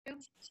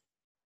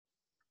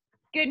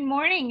Good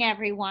morning,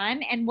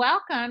 everyone, and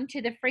welcome to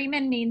the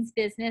Freeman Means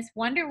Business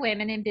Wonder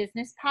Women in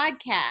Business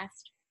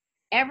podcast.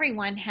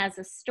 Everyone has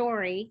a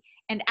story,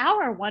 and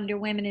our Wonder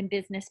Women in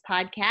Business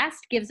podcast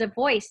gives a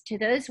voice to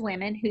those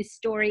women whose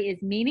story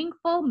is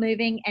meaningful,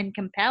 moving, and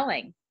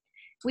compelling.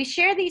 We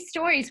share these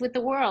stories with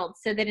the world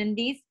so that in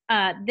these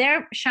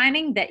they're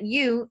shining that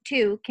you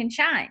too can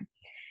shine.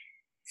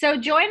 So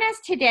join us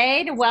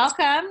today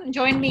to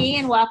join me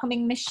in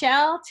welcoming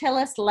Michelle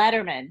Tillis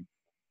Letterman.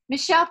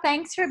 Michelle,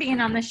 thanks for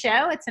being on the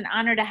show. It's an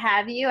honor to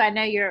have you. I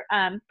know you're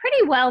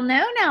pretty well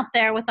known out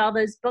there with all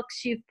those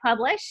books you've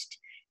published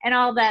and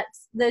all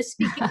those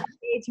speaking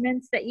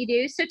engagements that you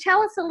do. So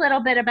tell us a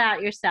little bit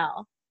about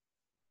yourself.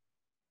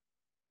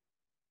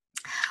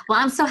 Well,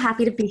 I'm so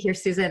happy to be here,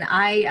 Susan.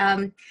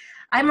 I'm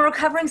a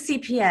recovering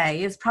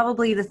CPA is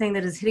probably the thing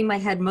that is hitting my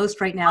head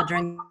most right now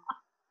during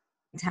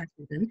tax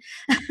season.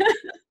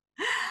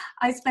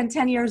 I spent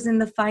 10 years in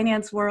the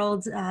finance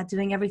world,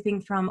 doing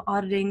everything from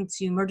auditing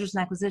to mergers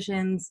and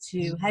acquisitions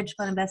to hedge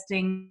fund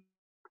investing.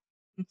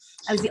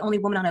 I was the only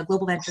woman on a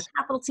global venture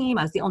capital team.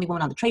 I was the only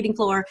woman on the trading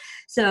floor.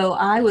 So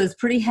I was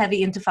pretty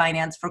heavy into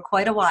finance for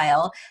quite a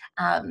while,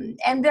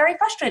 and very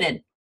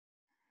frustrated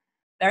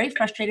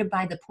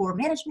by the poor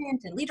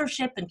management and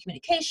leadership and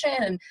communication.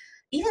 And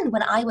even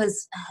when I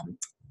was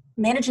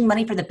managing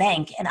money for the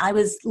bank and I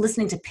was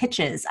listening to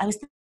pitches, I was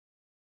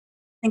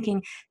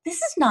thinking, this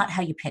is not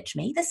how you pitch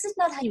me. This is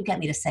not how you get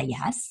me to say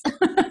yes.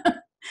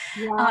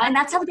 And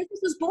that's how the business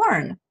was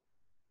born.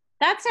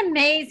 That's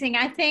amazing.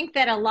 I think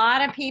that a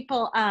lot of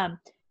people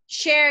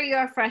share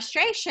your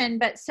frustration,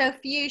 but so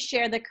few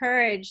share the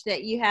courage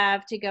that you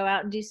have to go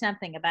out and do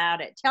something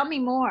about it. Tell me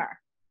more.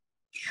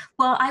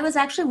 Well, I was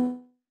actually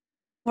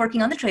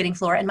working on the trading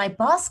floor, and my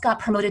boss got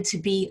promoted to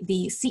be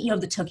the CEO of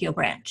the Tokyo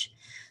branch.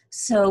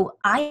 So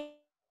I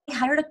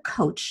hired a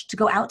coach to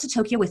go out to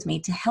Tokyo with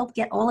me to help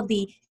get all of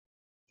the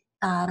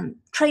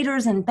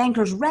traders and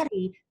bankers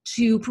ready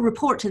to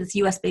report to this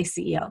US-based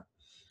CEO.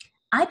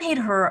 I paid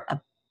her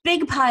a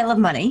big pile of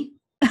money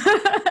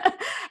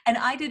and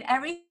I did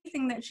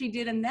everything that she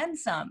did and then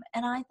some.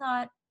 And I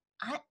thought,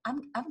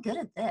 I'm good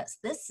at this.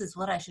 This is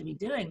what I should be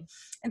doing.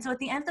 And so at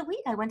the end of the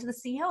week, I went to the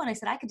CEO and I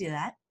said, I could do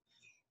that.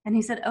 And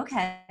he said,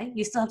 okay,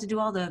 you still have to do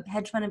all the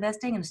hedge fund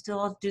investing and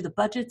still have to do the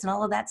budgets and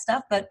all of that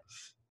stuff. But,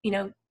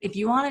 if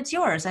you want, it's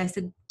yours. I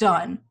said,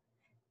 done.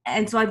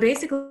 And so I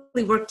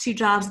basically worked 2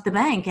 jobs at the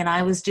bank, and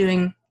I was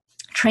doing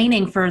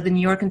training for the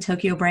New York and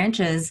Tokyo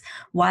branches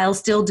while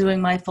still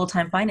doing my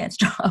full-time finance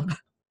job.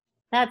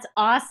 That's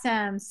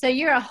awesome. So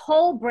you're a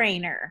whole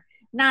brainer,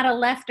 not a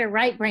left or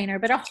right brainer,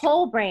 but a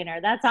whole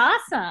brainer. That's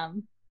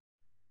awesome.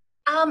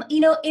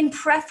 In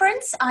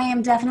preference, I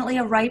am definitely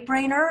a right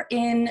brainer.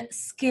 In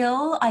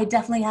skill, I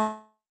definitely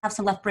have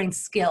some left brain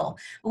skill.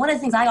 But one of the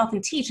things I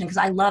often teach, and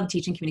because I love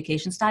teaching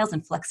communication styles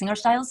and flexing our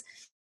styles,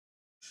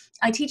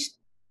 I teach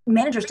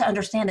managers to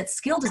understand that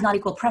skill does not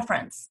equal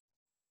preference.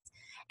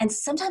 And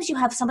sometimes you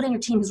have somebody on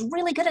your team who's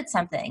really good at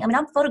something. I mean,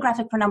 I'm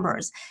photographic for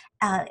numbers.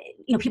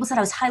 People said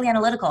I was highly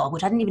analytical,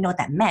 which I didn't even know what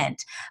that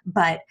meant,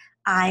 but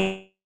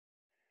I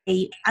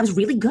was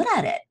really good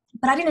at it,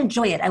 but I didn't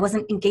enjoy it. I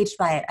wasn't engaged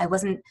by it. I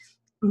wasn't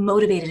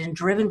motivated and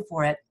driven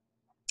for it.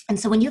 And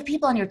so when you have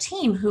people on your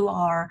team who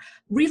are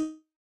really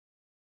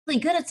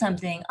good at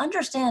something,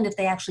 understand if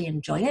they actually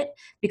enjoy it,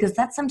 because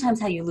that's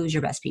sometimes how you lose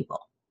your best people.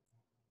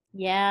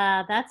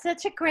 Yeah, that's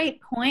such a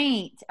great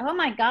point. Oh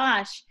my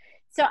gosh.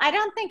 So I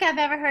don't think I've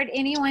ever heard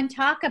anyone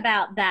talk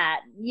about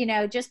that.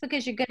 Just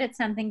because you're good at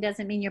something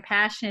doesn't mean you're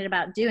passionate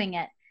about doing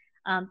it.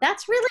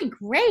 That's really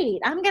great.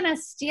 I'm going to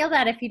steal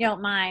that if you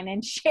don't mind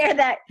and share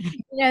that,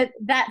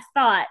 that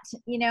thought.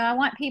 I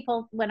want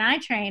people, when I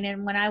train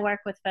and when I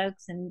work with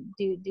folks and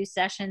do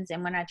sessions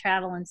and when I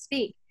travel and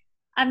speak,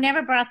 I've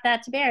never brought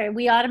that to bear.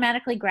 We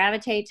automatically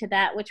gravitate to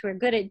that which we're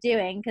good at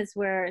doing because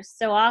we're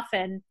so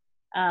often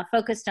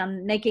focused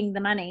on making the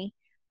money,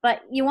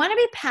 but you want to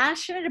be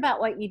passionate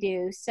about what you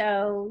do.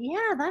 So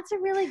yeah, that's a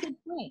really good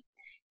point.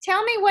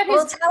 Tell me what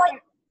Well, is,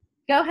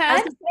 go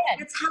ahead.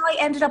 That's how I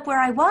ended up where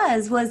I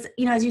was,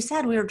 as you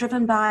said, we were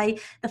driven by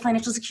the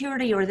financial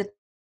security or the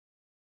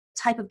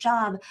type of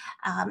job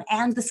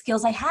and the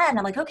skills I had. And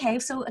I'm like, okay,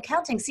 so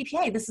accounting,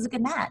 CPA, this is a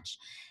good match.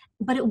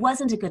 But it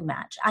wasn't a good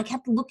match. I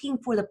kept looking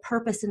for the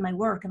purpose in my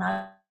work, and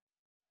I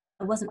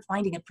wasn't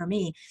finding it for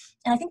me.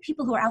 And I think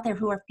people who are out there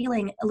who are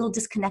feeling a little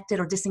disconnected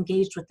or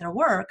disengaged with their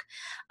work,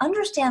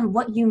 understand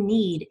what you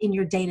need in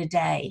your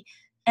day-to-day.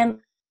 And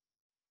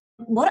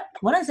one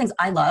of the things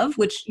I love,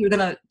 which you're going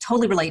to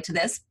totally relate to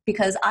this,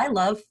 because I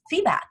love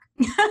feedback.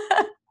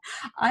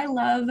 I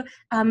love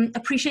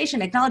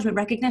appreciation, acknowledgement,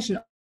 recognition,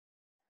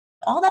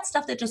 all that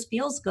stuff that just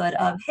feels good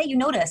of, hey, you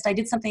noticed I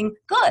did something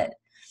good.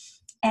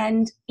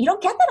 And you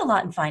don't get that a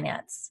lot in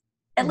finance,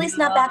 at least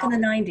not back in the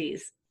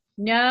 90s.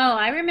 No,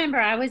 I remember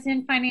I was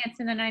in finance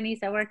in the 90s.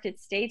 I worked at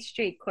State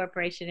Street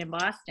Corporation in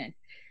Boston.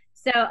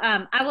 So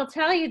I will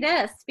tell you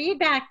this,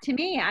 feedback to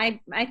me,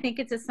 I think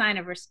it's a sign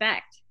of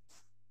respect.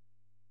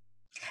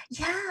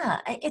 Yeah,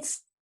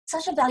 it's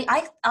such a value.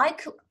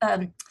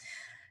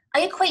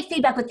 I equate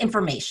feedback with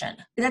information.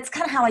 That's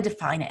kind of how I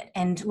define it.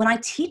 And when I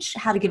teach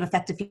how to give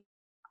effective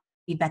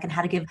feedback and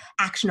how to give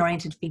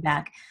action-oriented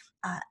feedback,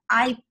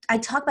 I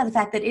talk about the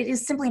fact that it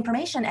is simply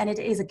information and it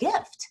is a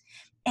gift.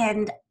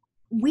 And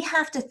we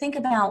have to think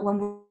about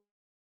when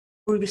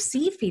we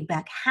receive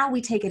feedback, how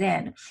we take it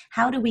in.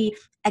 How do we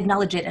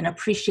acknowledge it and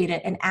appreciate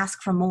it and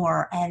ask for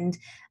more and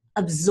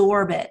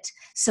absorb it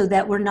so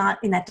that we're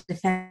not in that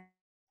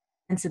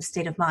defensive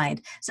state of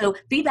mind. So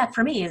feedback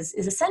for me is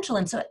essential.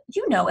 And so,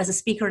 as a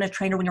speaker and a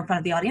trainer, when you're in front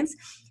of the audience,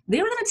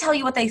 they're going to tell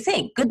you what they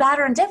think, good, bad,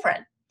 or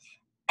indifferent.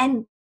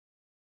 And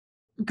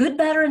good,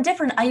 bad, or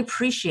indifferent, I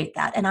appreciate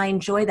that and I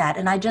enjoy that.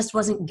 And I just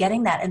wasn't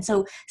getting that. And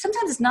so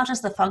sometimes it's not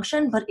just the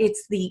function, but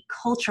it's the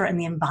culture and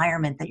the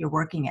environment that you're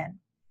working in.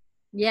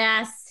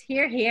 Yes,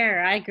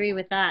 here. I agree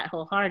with that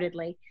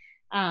wholeheartedly.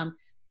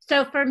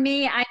 So for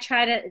me, I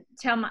try to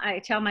tell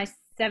my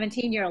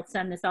 17-year-old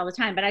son this all the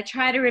time, but I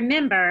try to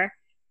remember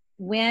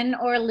win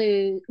or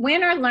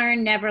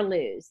learn, never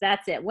lose.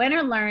 That's it. Win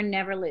or learn,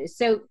 never lose.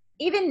 So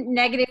even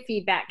negative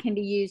feedback can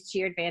be used to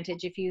your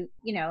advantage if you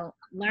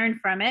learn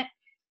from it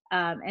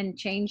and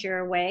change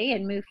your way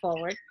and move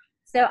forward.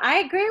 So I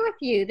agree with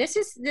you. This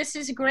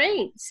is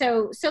great.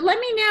 So let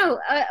me know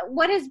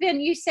what has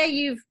been. You say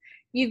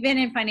you've been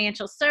in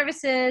financial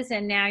services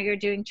and now you're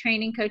doing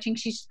training, coaching.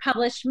 She's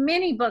published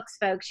many books,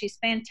 folks. She's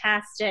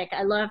fantastic.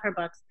 I love her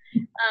books.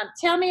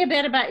 Tell me a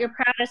bit about your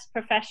proudest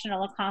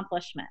professional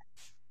accomplishment.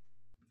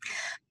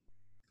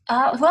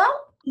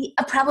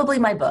 Probably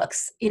my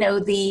books.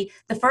 The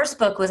first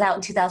book was out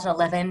in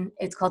 2011.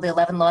 It's called The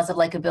 11 Laws of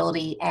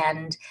Likeability.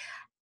 And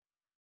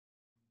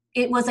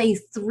it was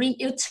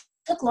it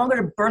took longer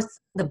to birth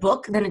the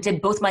book than it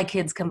did both my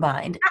kids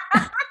combined.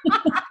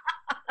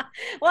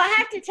 Well, I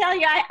have to tell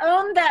you, I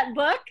own that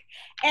book,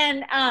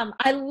 and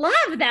I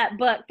love that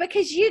book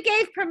because you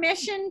gave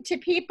permission to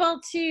people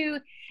to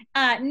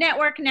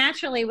network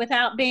naturally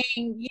without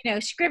being,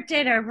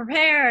 scripted or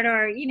prepared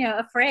or,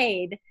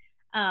 afraid.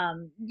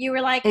 You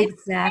were like,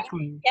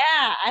 exactly.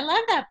 Yeah, I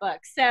love that book.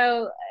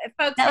 So,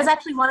 folks, that was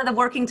actually one of the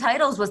working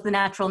titles was The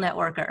Natural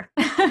Networker.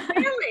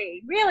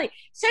 Really.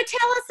 So,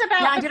 tell us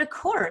about. Yeah, I did a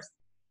course.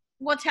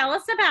 Well, tell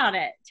us about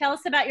it. Tell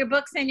us about your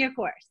books and your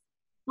course.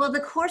 Well,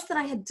 the course that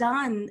I had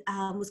done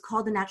was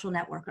called The Natural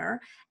Networker,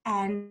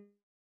 and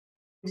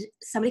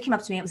somebody came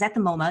up to me. It was at the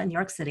MoMA in New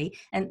York City,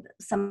 and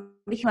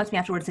somebody came up to me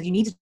afterwards and said, "You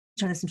need to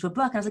turn this into a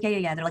book." And I was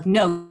like, "Yeah." They're like,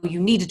 "No, you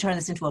need to turn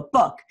this into a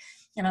book."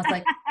 And I was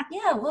like,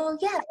 "Yeah, well,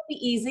 yeah, it'll be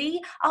easy.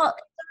 It'll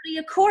be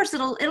a course.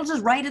 It'll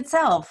just write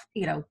itself."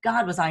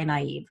 God, was I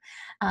naive?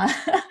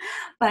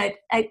 But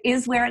it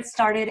is where it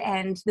started,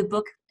 and the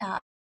book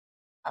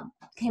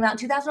came out in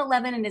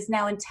 2011 and is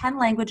now in 10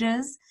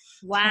 languages.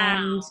 Wow.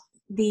 And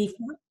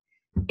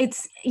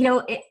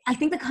I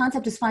think the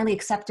concept is finally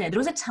accepted. There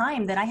was a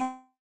time that I had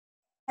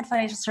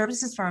financial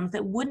services firms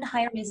that wouldn't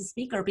hire me as a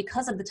speaker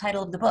because of the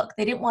title of the book.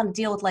 They didn't want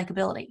to deal with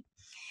likability.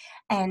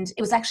 And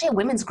it was actually a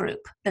women's group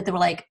that they were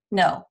like,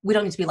 "No, we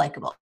don't need to be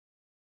likable."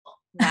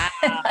 Wow.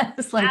 I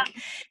was like,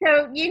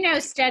 wow. So,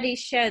 studies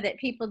show that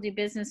people do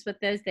business with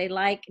those they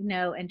like,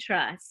 know, and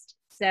trust.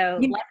 So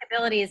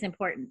likability is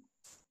important.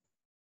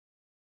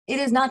 It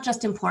is not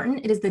just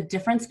important. It is the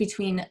difference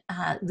between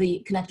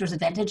the connector's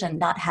advantage and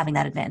not having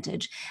that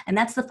advantage. And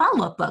that's the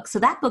follow-up book. So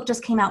that book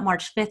just came out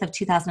March 5th of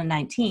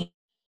 2019,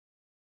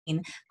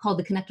 called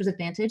The Connector's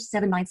Advantage,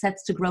 7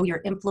 Mindsets to Grow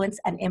Your Influence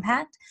and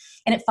Impact.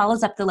 And it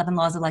follows up the 11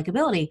 Laws of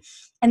Likability.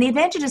 And the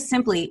advantage is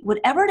simply,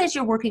 whatever it is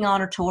you're working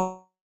on or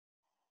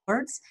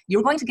towards,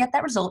 you're going to get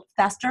that result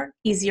faster,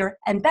 easier,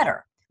 and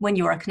better when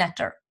you're a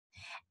connector.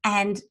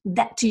 And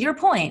that, to your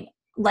point,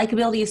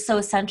 likability is so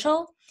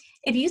essential.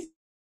 If you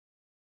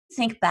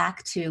think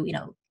back to,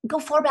 go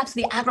far back to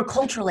the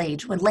agricultural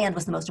age when land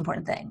was the most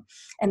important thing.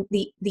 And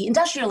the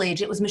industrial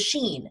age, it was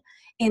machine.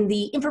 In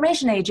the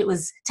information age, it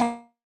was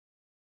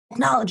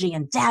technology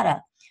and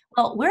data.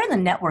 Well, we're in the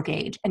network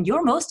age, and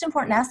your most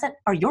important asset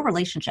are your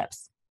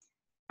relationships.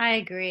 I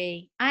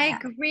agree.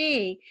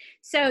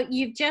 So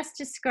you've just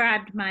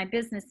described my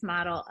business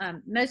model.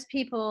 Most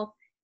people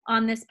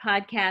on this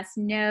podcast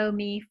know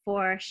me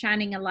for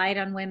shining a light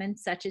on women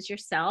such as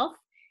yourself.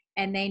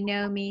 And they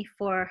know me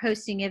for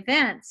hosting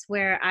events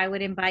where I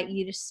would invite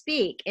you to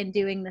speak and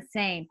doing the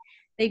same.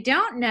 They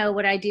don't know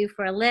what I do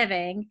for a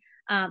living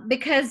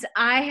because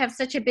I have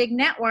such a big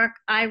network.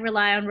 I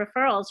rely on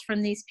referrals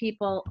from these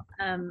people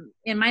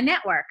in my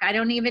network. I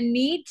don't even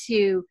need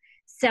to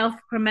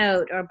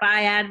self-promote or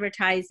buy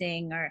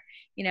advertising or,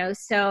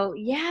 so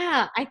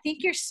yeah, I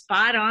think you're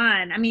spot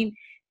on. I mean,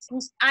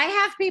 I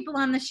have people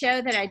on the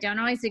show that I don't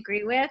always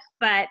agree with,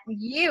 but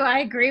I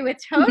agree with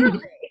totally.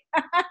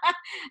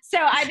 So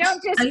I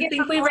don't just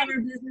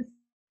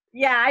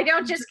I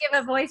don't just give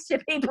a voice to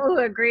people who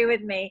agree with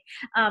me,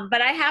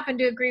 but I happen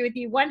to agree with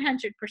you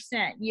 100%.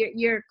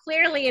 You're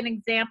clearly an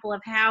example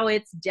of how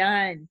it's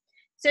done.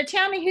 So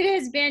tell me, who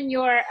has been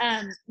your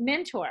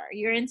mentor,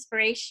 your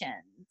inspiration,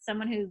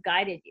 someone who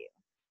guided you?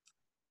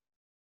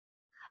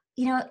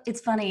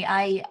 It's funny.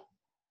 I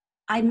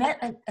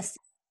met a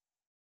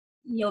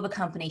CEO of a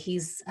company.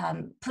 He's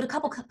put a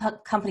couple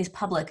companies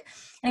public,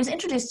 and he was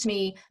introduced to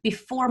me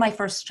before my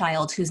first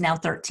child, who's now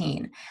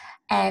 13.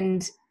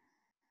 And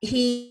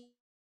he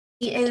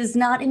is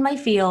not in my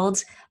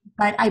field,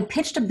 but I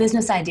pitched a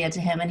business idea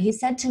to him, and he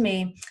said to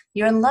me,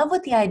 "You're in love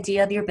with the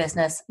idea of your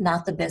business,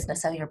 not the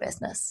business of your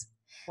business."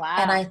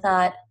 And Wow. I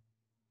thought,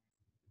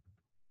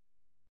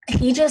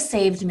 he just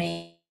saved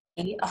me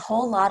a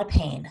whole lot of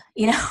pain,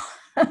 you know?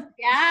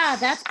 Yeah,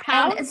 that's And,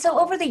 powerful. and so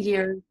over the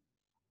years,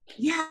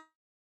 yeah.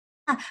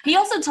 He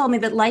also told me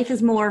that life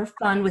is more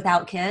fun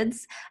without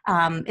kids.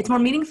 It's more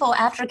meaningful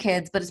after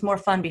kids, but it's more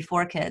fun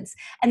before kids.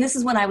 And this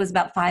is when I was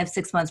about 5,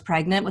 6 months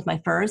pregnant with my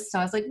first. So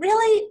I was like,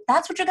 really?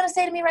 That's what you're going to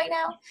say to me right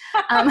now?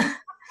 Um,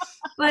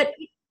 but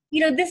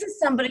this is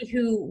somebody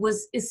who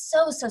is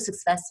so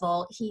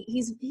successful.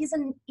 He's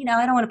an,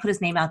 I don't want to put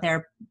his name out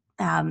there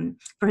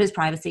for his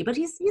privacy, but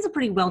he's a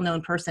pretty well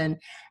known person.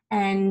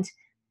 And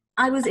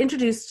I was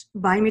introduced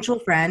by a mutual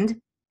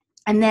friend,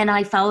 and then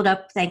I followed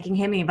up thanking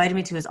him. He invited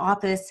me to his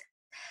office,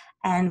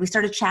 and we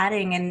started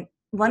chatting, and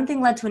one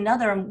thing led to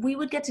another, and we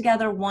would get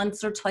together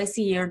once or twice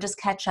a year, just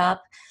catch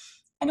up.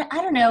 And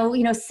I don't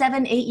know,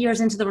 7, 8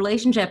 years into the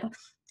relationship,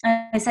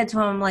 I said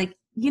to him, like,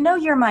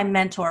 you're my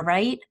mentor,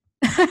 right?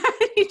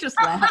 He just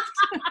laughed.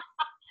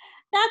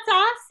 That's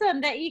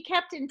awesome that you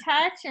kept in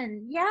touch.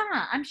 And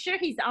yeah, I'm sure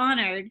he's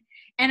honored,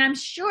 and I'm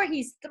sure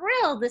he's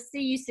thrilled to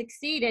see you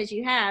succeed as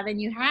you have, and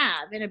you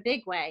have in a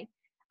big way.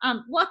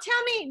 Well,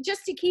 tell me,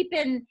 just to keep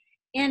in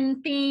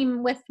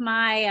theme with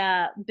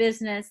my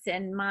business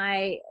and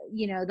my,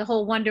 the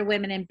whole Wonder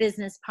Women in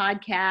Business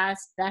podcast,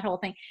 that whole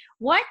thing.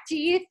 What do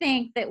you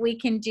think that we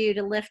can do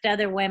to lift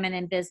other women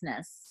in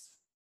business?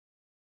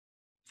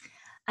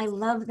 I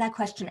love that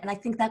question. And I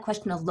think that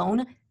question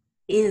alone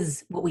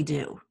is what we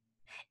do,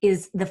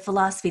 is the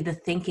philosophy, the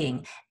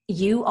thinking.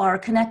 You are a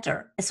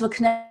connector. So a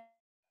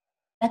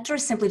connector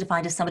is simply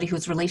defined as somebody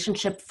who's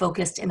relationship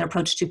focused in their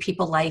approach to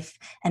people, life,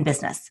 and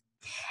business.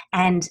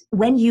 And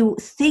when you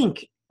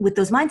think with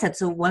those mindsets,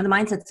 so one of the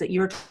mindsets that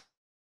you're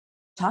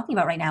talking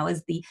about right now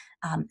is the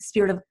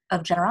spirit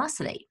of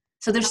generosity.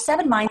 So there's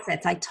 7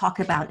 mindsets I talk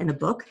about in the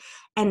book,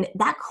 and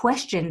that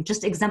question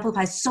just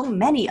exemplifies so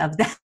many of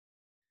them.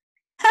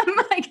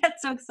 I get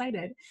so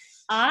excited.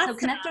 Awesome.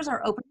 So connectors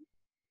are open.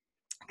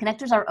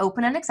 Connectors are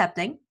open and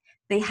accepting.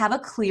 They have a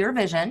clear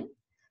vision.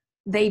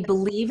 They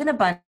believe in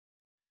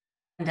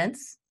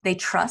abundance. They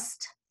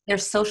trust. They're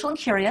social and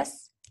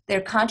curious. They're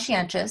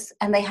conscientious,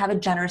 and they have a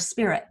generous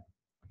spirit.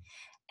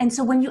 And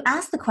so when you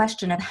ask the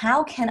question of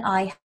how can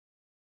I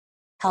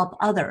help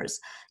others,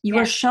 you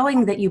are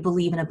showing that you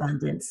believe in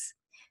abundance.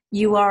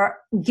 You are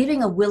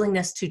giving a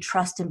willingness to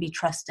trust and be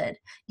trusted.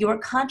 You are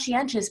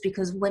conscientious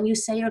because when you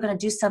say you're going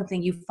to do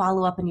something, you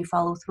follow up and you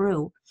follow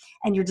through.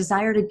 And your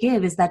desire to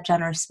give is that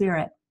generous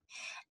spirit.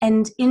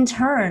 And in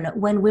turn,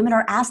 when women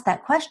are asked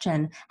that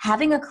question,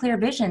 having a clear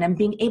vision and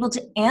being able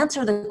to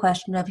answer the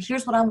question of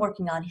here's what I'm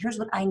working on, here's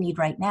what I need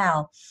right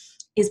now,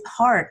 is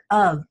part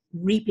of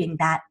reaping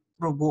that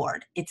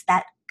reward. It's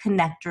that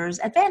connector's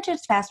advantage: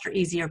 faster,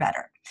 easier,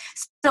 better.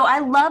 So I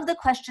love the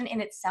question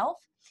in itself.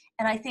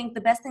 And I think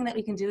the best thing that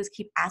we can do is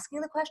keep asking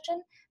the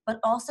question, but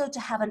also to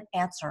have an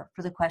answer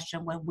for the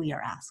question when we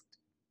are asked.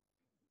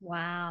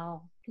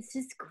 Wow, this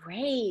is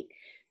great.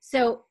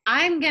 So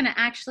I'm going to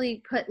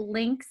actually put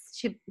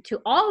links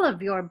to all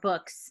of your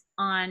books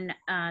on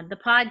the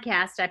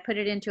podcast. I put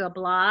it into a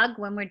blog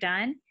when we're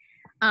done.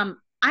 I'm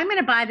going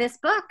to buy this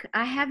book.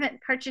 I haven't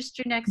purchased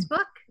your next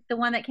book, the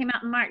one that came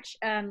out in March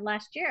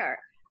last year.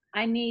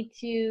 I need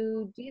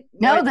to do.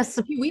 No, this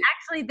a few weeks.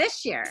 Actually,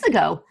 this year.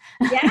 Ago.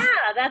 Yeah,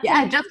 that's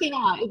yeah. It just came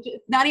out.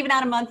 It's not even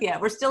out a month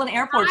yet. We're still in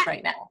airports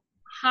right now.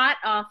 Hot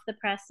off the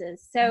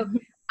presses. So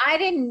I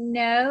didn't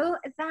know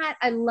that.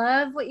 I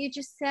love what you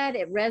just said.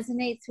 It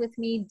resonates with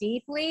me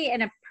deeply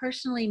in a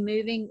personally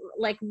moving,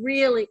 like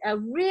really a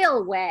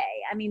real way.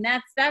 I mean,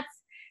 that's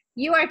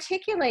you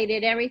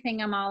articulated everything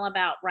I'm all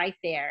about right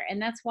there,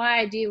 and that's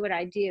why I do what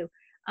I do.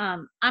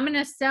 I'm going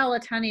to sell a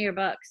ton of your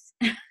books.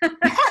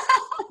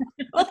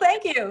 Well,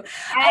 thank you.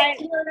 I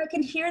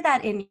can hear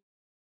that in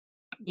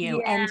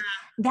you. Yeah. And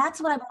that's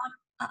what I want.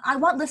 I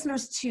want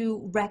listeners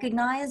to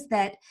recognize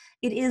that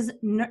it is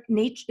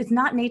nature. It's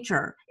not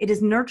nature. It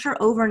is nurture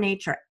over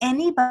nature.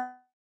 Anybody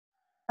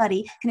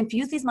can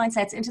infuse these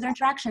mindsets into their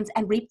interactions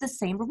and reap the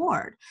same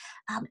reward.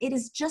 It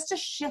is just a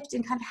shift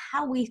in kind of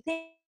how we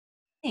think.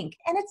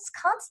 And it's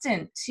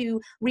constant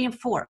to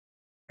reinforce.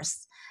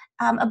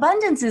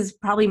 Abundance is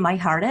probably my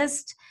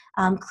hardest.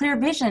 Clear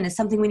vision is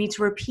something we need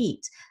to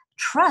repeat.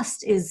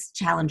 Trust is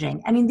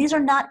challenging. I mean, these are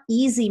not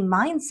easy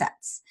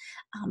mindsets,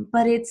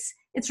 but it's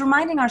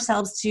reminding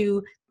ourselves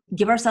to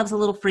give ourselves a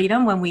little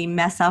freedom when we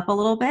mess up a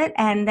little bit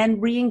and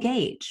then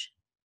re-engage.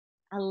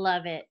 I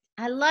love it.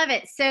 I love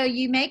it. So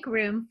you make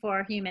room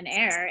for human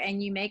error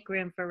and you make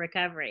room for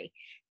recovery.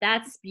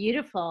 That's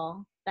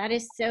beautiful. That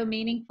is so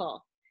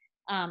meaningful.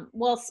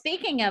 Well,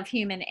 speaking of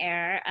human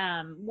error,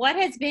 what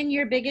has been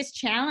your biggest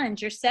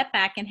challenge or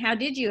setback, and how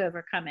did you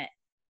overcome it?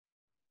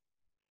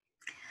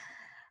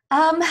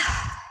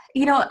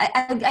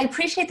 I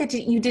appreciate that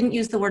you didn't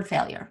use the word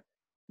failure.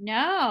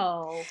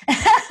 No.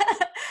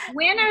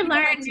 Win or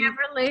learn,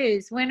 never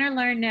lose. Win or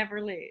learn,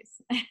 never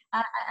lose.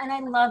 And I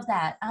love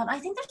that. I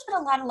think there's been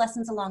a lot of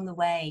lessons along the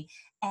way.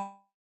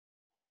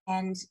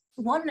 And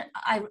one,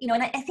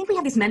 and I think we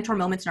have these mentor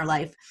moments in our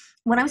life.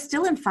 When I was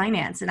still in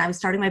finance and I was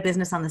starting my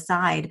business on the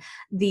side,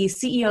 the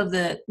CEO of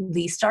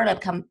the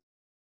startup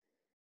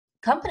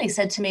company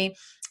said to me,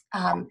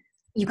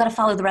 "You got to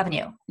follow the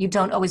revenue. You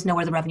don't always know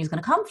where the revenue is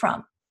going to come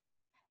from."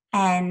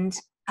 And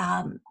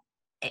and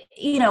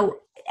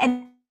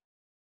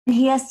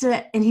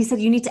he said,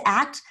 "You need to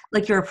act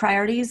like your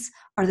priorities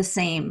are the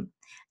same,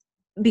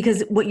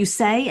 because what you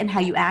say and how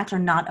you act are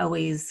not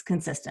always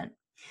consistent."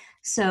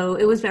 So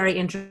it was very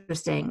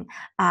interesting.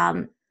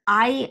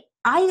 I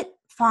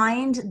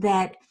find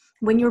that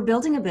when you're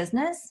building a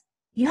business,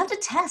 you have to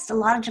test a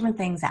lot of different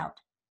things out.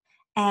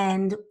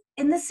 And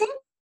in the same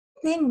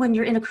thing when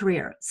you're in a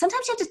career,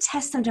 sometimes you have to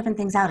test some different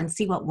things out and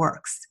see what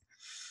works.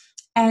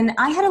 And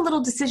I had a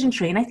little decision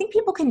tree, and I think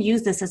people can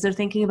use this as they're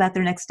thinking about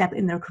their next step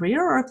in their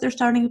career or if they're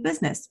starting a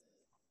business.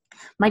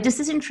 My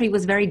decision tree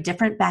was very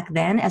different back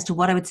then as to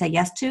what I would say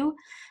yes to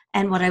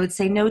and what I would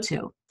say no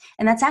to.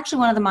 And that's actually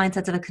one of the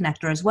mindsets of a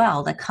connector as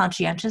well, that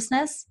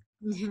conscientiousness.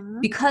 Mm-hmm.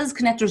 Because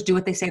connectors do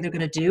what they say they're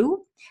going to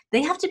do,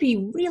 they have to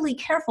be really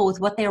careful with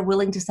what they are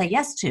willing to say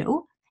yes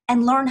to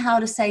and learn how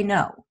to say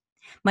no.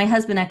 My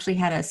husband actually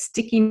had a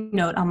sticky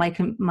note on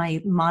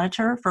my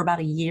monitor for about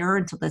a year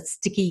until the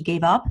sticky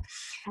gave up,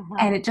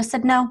 and it just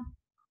said no.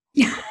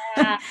 Yeah,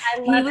 I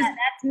love that.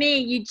 That's me.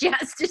 You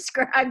just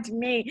described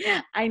me.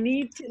 I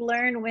need to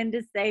learn when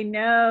to say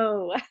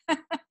no.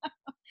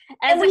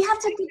 And we have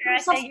to give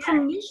ourselves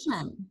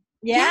permission.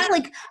 Yeah,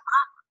 like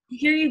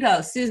here you go,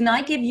 Susan.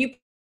 I give you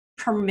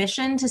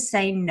permission to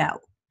say no.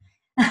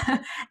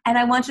 And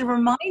I want to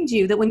remind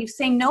you that when you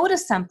say no to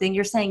something,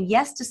 you're saying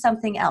yes to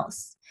something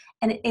else.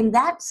 And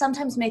that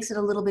sometimes makes it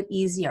a little bit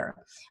easier.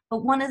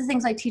 But one of the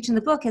things I teach in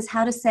the book is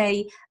how to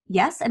say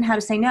yes and how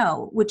to say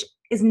no, which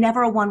is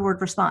never a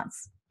one-word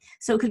response.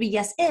 So it could be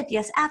yes if,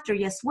 yes after,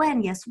 yes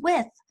when, yes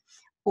with,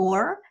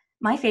 or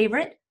my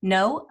favorite,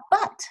 no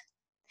but,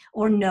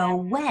 or no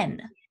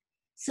when.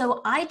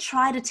 So I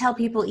try to tell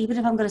people, even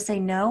if I'm going to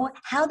say no,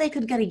 how they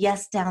could get a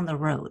yes down the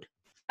road.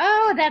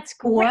 Oh, that's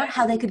great. Or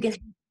how they could get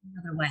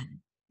another when.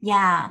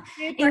 Yeah.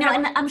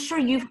 And I'm sure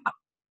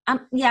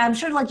I'm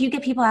sure like you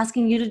get people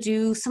asking you to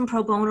do some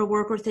pro bono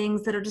work or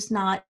things that are just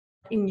not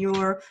in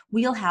your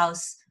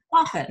wheelhouse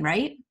often,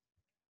 right?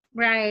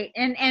 Right.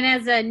 And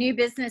as a new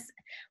business,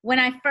 when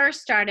I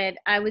first started,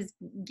 I was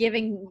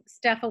giving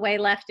stuff away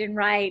left and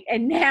right.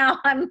 And now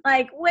I'm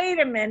like, wait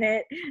a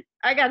minute,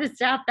 I got to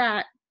stop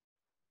that.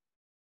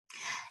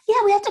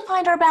 Yeah, we have to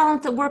find our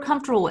balance that we're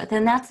comfortable with.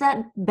 And that's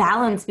that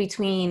balance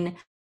between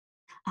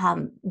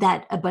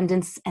that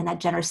abundance and that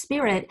generous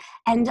spirit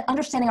and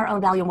understanding our own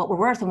value and what we're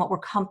worth and what we're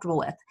comfortable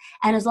with.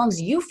 And as long as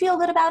you feel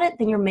good about it,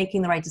 then you're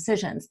making the right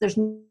decisions. There's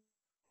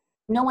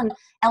no one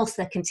else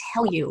that can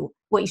tell you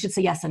what you should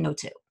say yes and no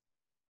to.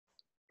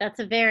 That's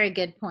a very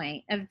good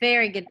point. A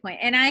very good point.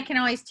 And I can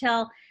always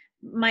tell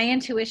my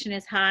intuition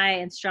is high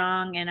and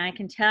strong, and I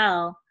can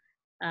tell,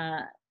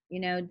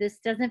 this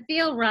doesn't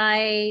feel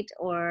right,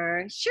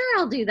 or sure,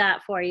 I'll do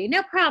that for you.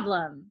 No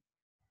problem.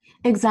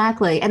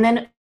 Exactly. And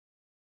then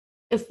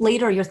if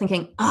later you're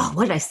thinking, oh,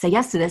 what did I say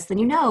yes to this? Then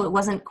it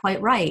wasn't quite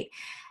right.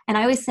 And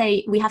I always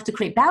say we have to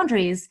create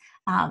boundaries.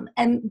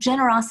 And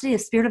generosity, the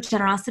spirit of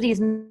generosity is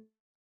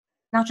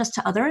not just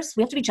to others.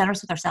 We have to be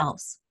generous with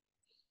ourselves.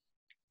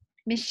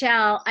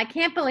 Michelle, I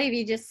can't believe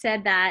you just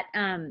said that.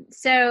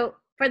 So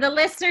for the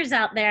listeners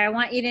out there, I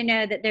want you to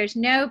know that there's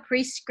no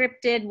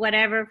pre-scripted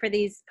whatever for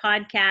these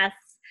podcasts.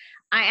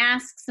 I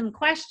ask some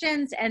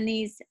questions and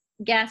these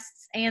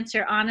guests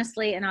answer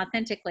honestly and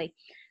authentically.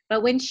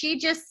 But when she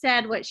just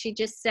said what she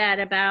just said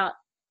about,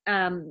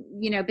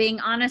 being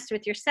honest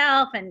with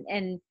yourself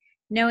and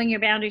knowing your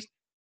boundaries,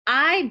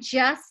 I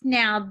just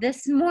now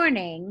this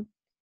morning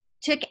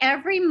took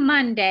every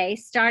Monday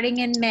starting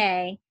in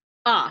May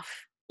off.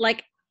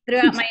 Like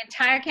throughout my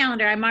entire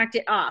calendar, I marked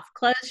it off.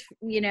 Closed,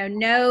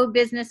 no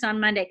business on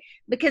Monday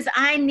because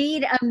I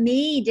need a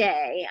me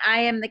day. I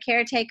am the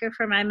caretaker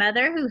for my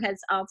mother who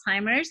has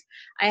Alzheimer's.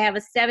 I have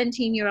a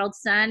 17-year-old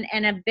son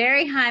and a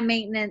very high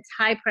maintenance,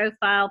 high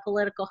profile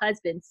political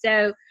husband.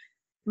 So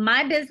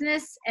my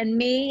business and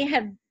me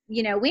have,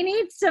 we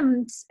need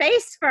some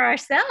space for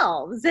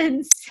ourselves.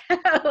 And so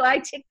I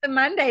took the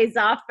Mondays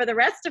off for the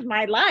rest of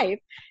my life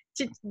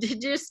to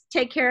just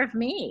take care of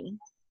me.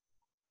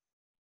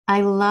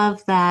 I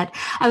love that.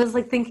 I was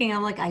thinking,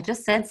 I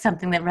just said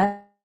something that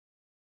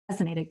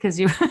resonated because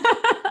you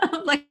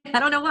I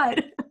don't know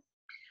what.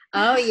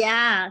 Oh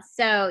yeah.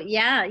 So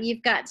yeah,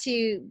 you've got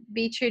to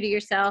be true to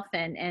yourself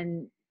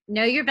and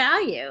know your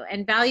value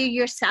and value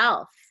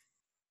yourself.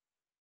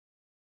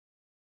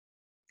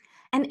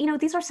 And,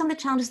 these are some of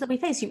the challenges that we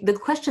face. The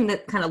question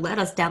that kind of led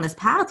us down this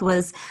path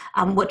was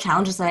what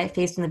challenges I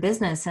faced in the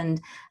business.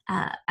 And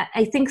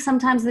I think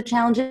sometimes the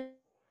challenge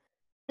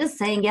is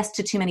saying yes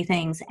to too many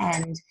things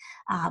and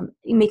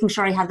making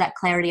sure I have that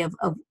clarity of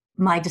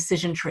my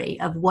decision tree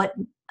of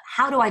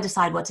how do I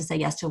decide what to say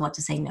yes to and what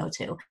to say no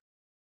to?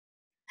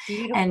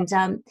 Beautiful.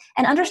 And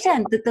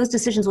understand that those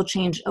decisions will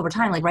change over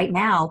time. Like right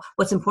now,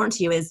 what's important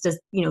to you is,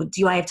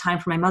 do I have time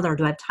for my mother? Or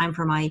do I have time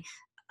for my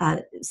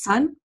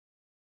son,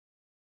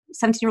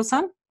 17-year-old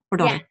son or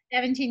Yeah, daughter?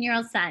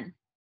 17-year-old son.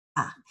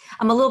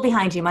 I'm a little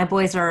behind you. My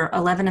boys are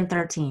 11 and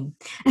 13.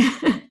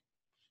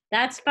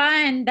 That's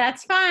fun.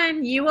 That's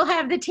fun. You will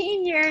have the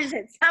teen years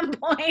at some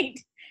point.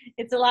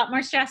 It's a lot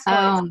more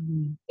stressful.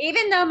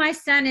 Even though my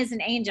son is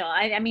an angel,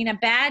 I mean, a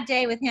bad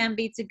day with him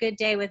beats a good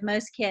day with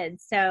most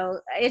kids. So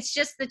it's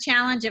just the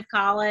challenge of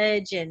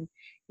college and,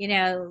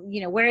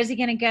 where is he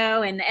going to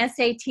go, and the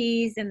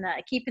SATs and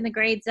the keeping the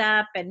grades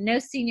up and no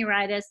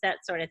senioritis,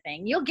 that sort of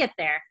thing. You'll get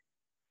there.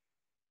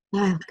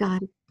 Oh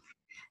God.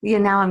 Yeah.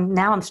 Now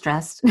I'm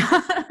stressed.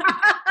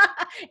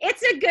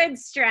 It's a good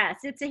stress.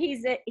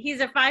 He's a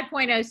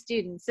 5.0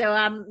 student. So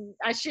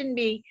I shouldn't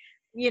be,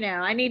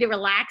 I need to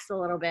relax a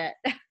little bit.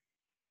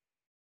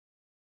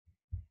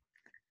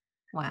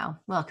 Wow.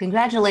 Well,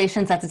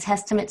 congratulations. That's a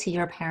testament to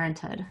your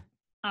parenthood.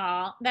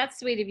 Oh, that's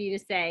sweet of you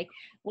to say.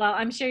 Well,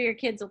 I'm sure your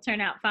kids will turn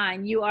out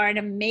fine. You are an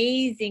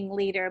amazing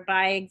leader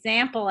by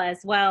example, as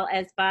well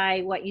as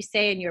by what you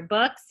say in your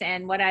books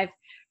and what I've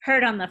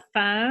heard on the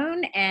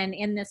phone and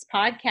in this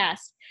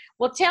podcast.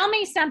 Well, tell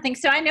me something.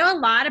 So I know a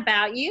lot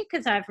about you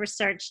because I've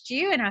researched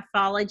you and I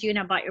followed you and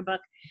I bought your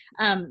book.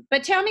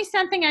 But tell me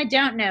something I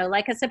don't know,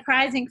 like a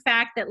surprising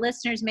fact that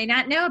listeners may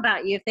not know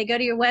about you. If they go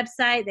to your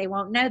website, they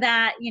won't know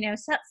that,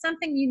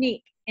 something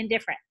unique and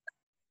different.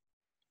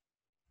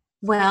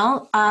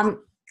 Well, I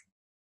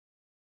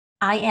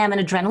am an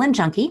adrenaline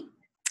junkie.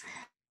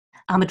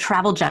 I'm a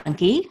travel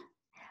junkie.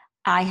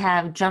 I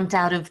have jumped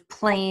out of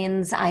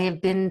planes. I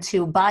have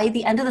by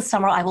the end of the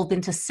summer, I will have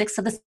been to 6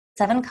 of the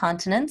 7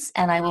 continents,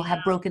 and I will have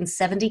broken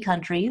 70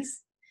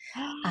 countries.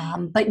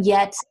 But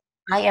yet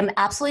I am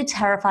absolutely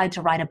terrified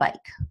to ride a bike.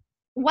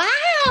 Wow.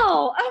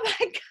 Oh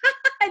my God.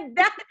 I've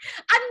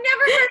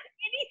never heard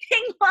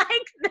anything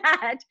like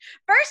that.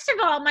 First of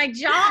all, my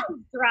jaw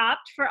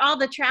dropped for all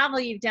the travel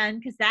you've done,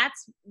 because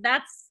that's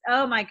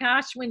oh my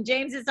gosh, when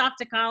James is off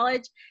to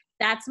college,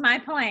 that's my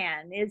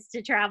plan, is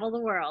to travel the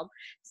world.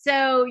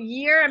 So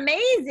you're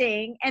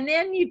amazing. And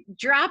then you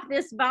drop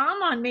this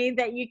bomb on me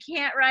that you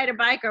can't ride a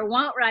bike or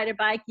won't ride a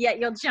bike, yet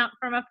you'll jump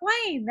from a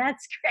plane.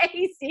 That's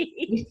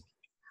crazy.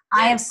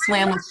 I have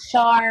swam with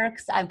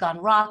sharks. I've gone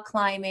rock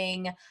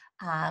climbing.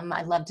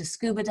 I love to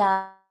scuba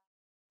dive.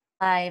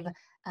 Gone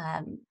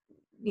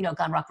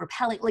rock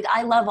rappelling. Like,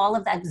 I love all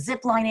of that.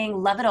 Zip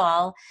lining, love it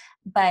all.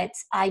 But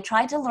I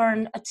tried to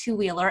learn a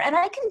 2-wheeler, and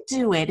I can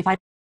do it if I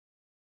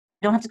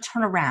don't have to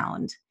turn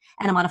around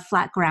and I'm on a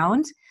flat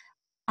ground.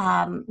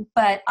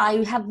 But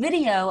I have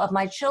video of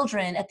my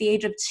children at the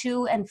age of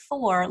 2 and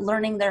 4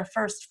 learning their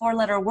first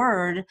 4-letter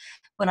word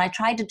when I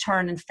tried to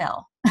turn and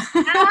fell.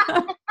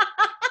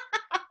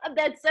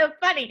 That's so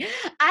funny.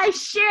 I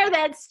share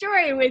that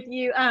story with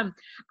you.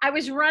 I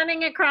was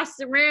running across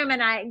the room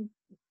and I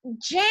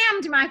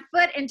jammed my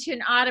foot into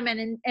an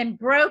ottoman and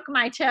broke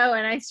my toe,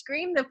 and I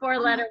screamed the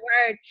 4-letter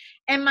word.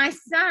 And my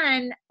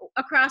son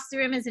across the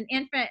room as an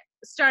infant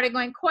started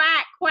going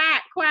quack,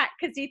 quack, quack,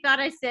 because he thought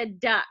I said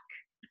duck.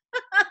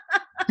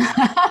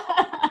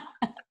 That's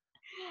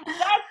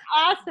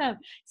awesome.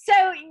 So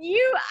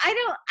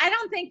I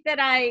don't think that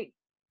I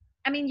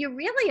mean, you're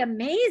really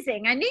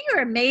amazing. I knew you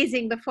were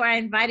amazing before I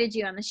invited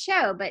you on the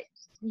show, but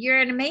you're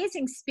an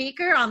amazing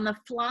speaker on the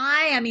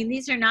fly. I mean,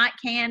 these are not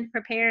canned,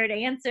 prepared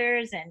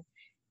answers, and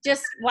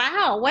just,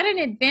 wow, what an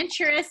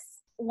adventurous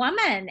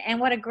woman and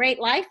what a great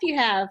life you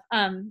have.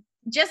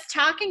 Just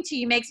talking to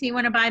you makes me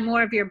want to buy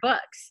more of your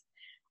books.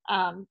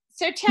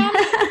 So tell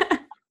me,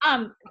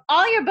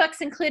 all your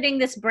books, including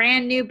this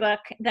brand new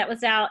book that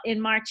was out in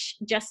March,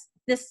 just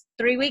this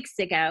 3 weeks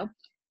ago,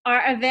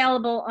 are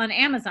available on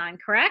Amazon,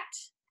 correct?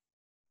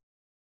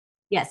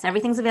 Yes,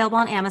 everything's available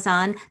on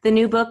Amazon. The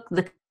new book,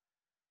 The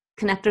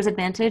Connector's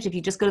Advantage, if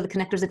you just go to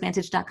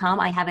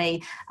theconnectorsadvantage.com, I have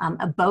a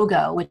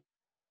BOGO, which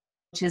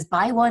is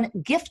buy one,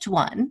 gift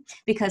one,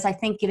 because I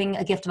think giving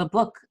a gift of a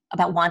book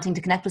about wanting to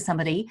connect with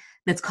somebody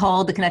that's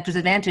called The Connector's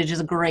Advantage is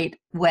a great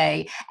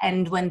way.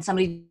 And when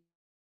somebody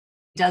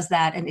does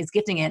that and is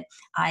gifting it,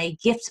 I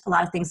gift a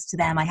lot of things to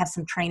them. I have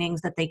some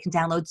trainings that they can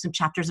download, some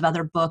chapters of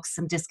other books,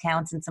 some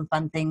discounts, and some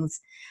fun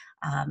things.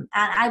 And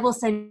I will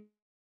send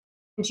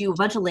you a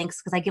bunch of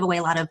links because I give away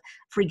a lot of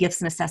free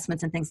gifts and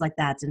assessments and things like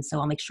that. And so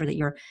I'll make sure that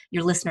your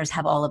listeners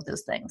have all of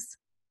those things.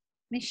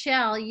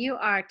 Michelle, you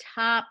are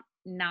top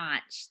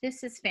notch.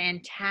 This is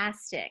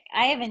fantastic.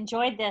 I have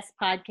enjoyed this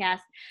podcast.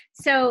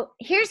 So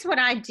here's what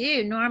I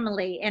do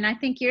normally, and I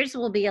think yours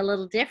will be a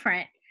little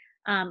different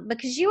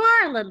because you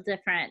are a little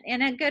different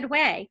in a good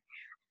way.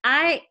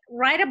 I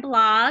write a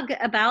blog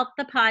about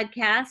the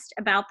podcast,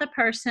 about the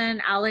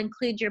person. I'll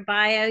include your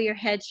bio, your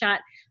headshot.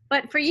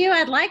 But for you,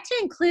 I'd like to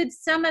include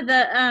some of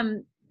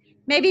the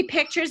maybe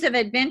pictures of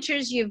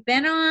adventures you've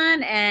been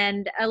on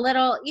and a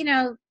little,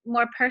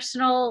 more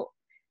personal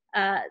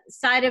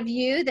side of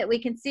you that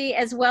we can see,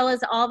 as well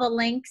as all the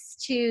links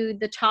to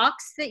the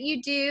talks that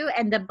you do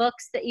and the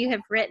books that you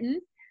have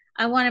written.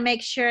 I want to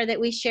make sure that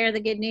we share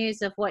the good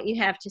news of what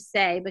you have to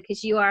say,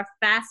 because you are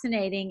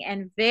fascinating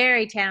and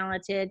very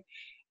talented.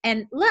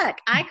 And look,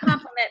 I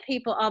compliment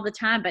people all the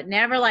time, but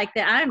never like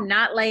that. I'm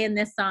not laying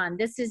this on.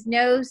 This is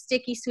no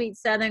sticky, sweet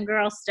Southern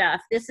girl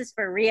stuff. This is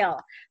for real.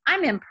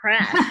 I'm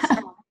impressed.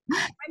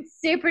 I'm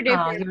super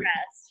duper Oh,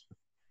 impressed.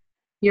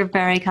 you're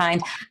very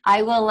kind.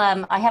 I will,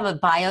 I have a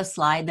bio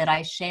slide that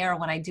I share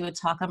when I do a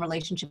talk on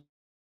relationship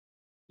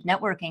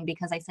networking,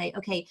 because I say,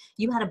 okay,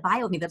 you had a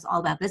bio of me that's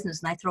all about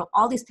business. And I throw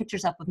all these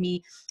pictures up of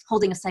me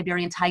holding a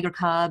Siberian tiger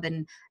cub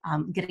and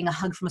getting a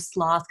hug from a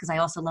sloth, because I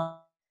also love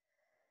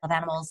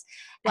animals.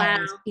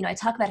 Wow. And, I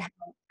talk about how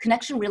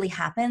connection really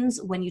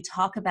happens when you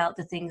talk about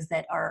the things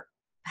that are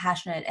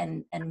passionate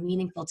and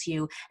meaningful to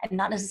you, and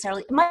not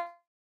necessarily my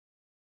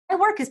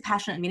work is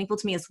passionate and meaningful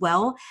to me as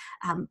well.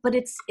 But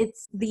it's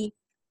the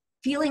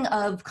feeling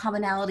of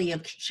commonality,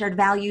 of shared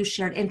values,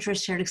 shared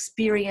interests, shared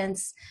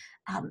experience,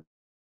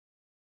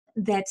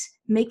 that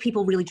make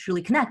people really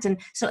truly connect. And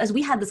so as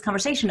we had this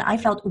conversation, I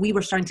felt we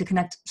were starting to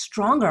connect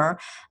stronger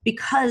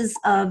because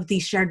of the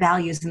shared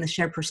values and the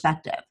shared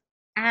perspective.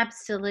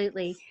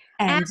 Absolutely.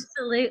 And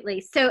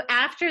Absolutely. So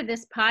after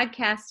this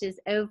podcast is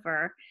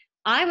over,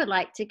 I would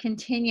like to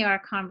continue our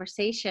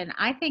conversation.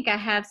 I think I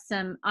have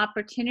some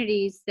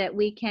opportunities that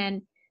we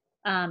can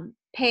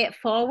pay it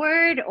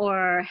forward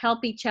or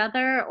help each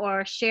other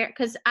or share,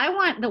 because I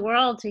want the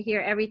world to hear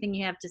everything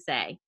you have to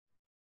say.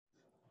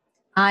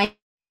 I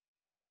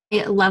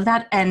love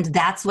that. And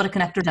that's what a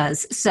connector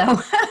does. So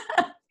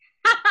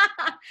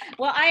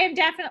Well, I am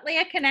definitely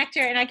a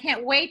connector, and I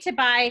can't wait to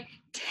buy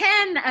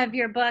 10 of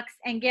your books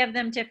and give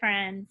them to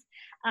friends.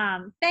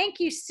 Thank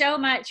you so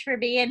much for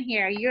being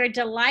here. You're a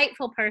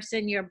delightful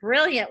person. You're a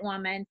brilliant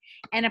woman.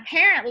 And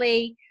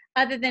apparently,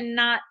 other than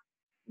not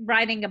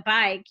riding a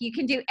bike, you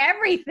can do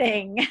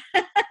everything.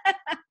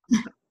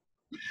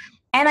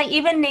 and I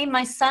even named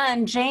my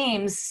son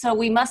James, so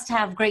we must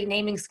have great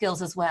naming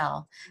skills as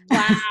well.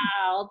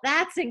 Wow,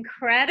 that's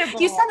incredible.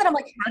 You said that, I'm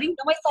like, how do you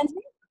know my son's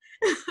name?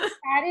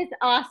 That is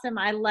awesome.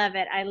 I love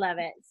it. I love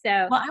it.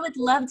 So, Well, I would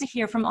love to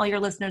hear from all your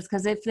listeners,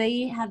 because if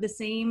they have the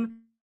same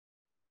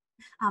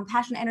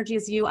passion and energy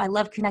as you, I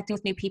love connecting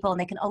with new people,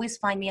 and they can always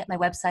find me at my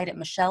website at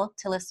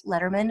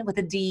MichelleTillis-Lederman with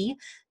a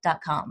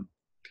D.com.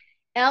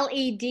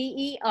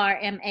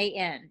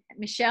 LEDERMAN,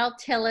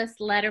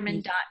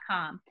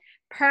 MichelleTillisLetterman.com.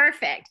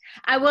 Perfect.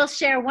 I will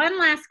share one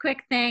last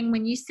quick thing.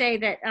 When you say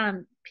that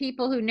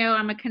people who know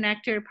I'm a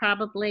connector,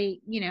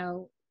 probably,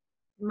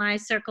 my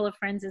circle of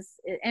friends is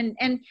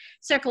and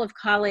circle of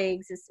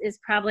colleagues is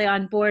probably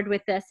on board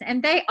with this,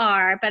 and they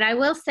are. But I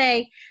will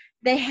say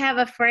they have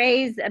a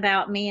phrase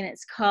about me, and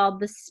it's called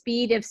the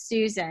speed of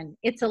Susan.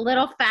 It's a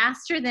little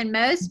faster than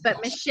most,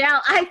 but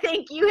Michelle, I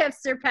think you have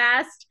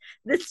surpassed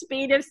the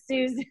speed of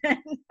Susan.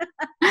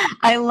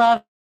 I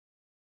love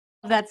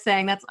that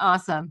saying. That's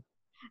awesome.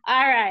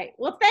 All right.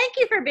 Well, thank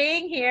you for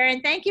being here,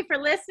 and thank you for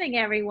listening,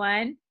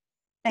 everyone.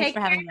 Thanks Take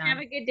for care having me and on. have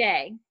a good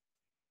day.